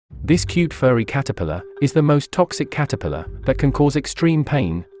This cute furry caterpillar is the most toxic caterpillar that can cause extreme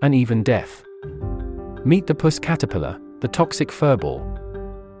pain and even death. Meet the Puss caterpillar, the toxic furball.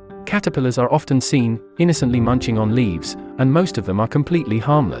 Caterpillars are often seen innocently munching on leaves, and most of them are completely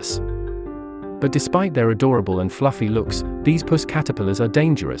harmless. But despite their adorable and fluffy looks, these Puss caterpillars are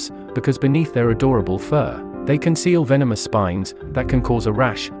dangerous because beneath their adorable fur, they conceal venomous spines that can cause a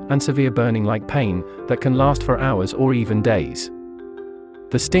rash and severe burning-like pain that can last for hours or even days.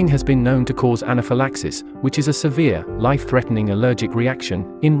 The sting has been known to cause anaphylaxis, which is a severe, life-threatening allergic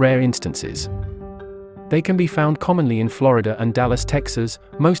reaction in rare instances. They can be found commonly in Florida and Dallas, Texas.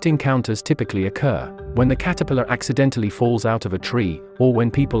 Most encounters typically occur when the caterpillar accidentally falls out of a tree or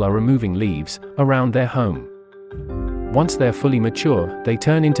when people are removing leaves around their home. Once they're fully mature, they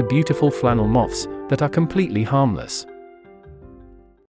turn into beautiful flannel moths that are completely harmless.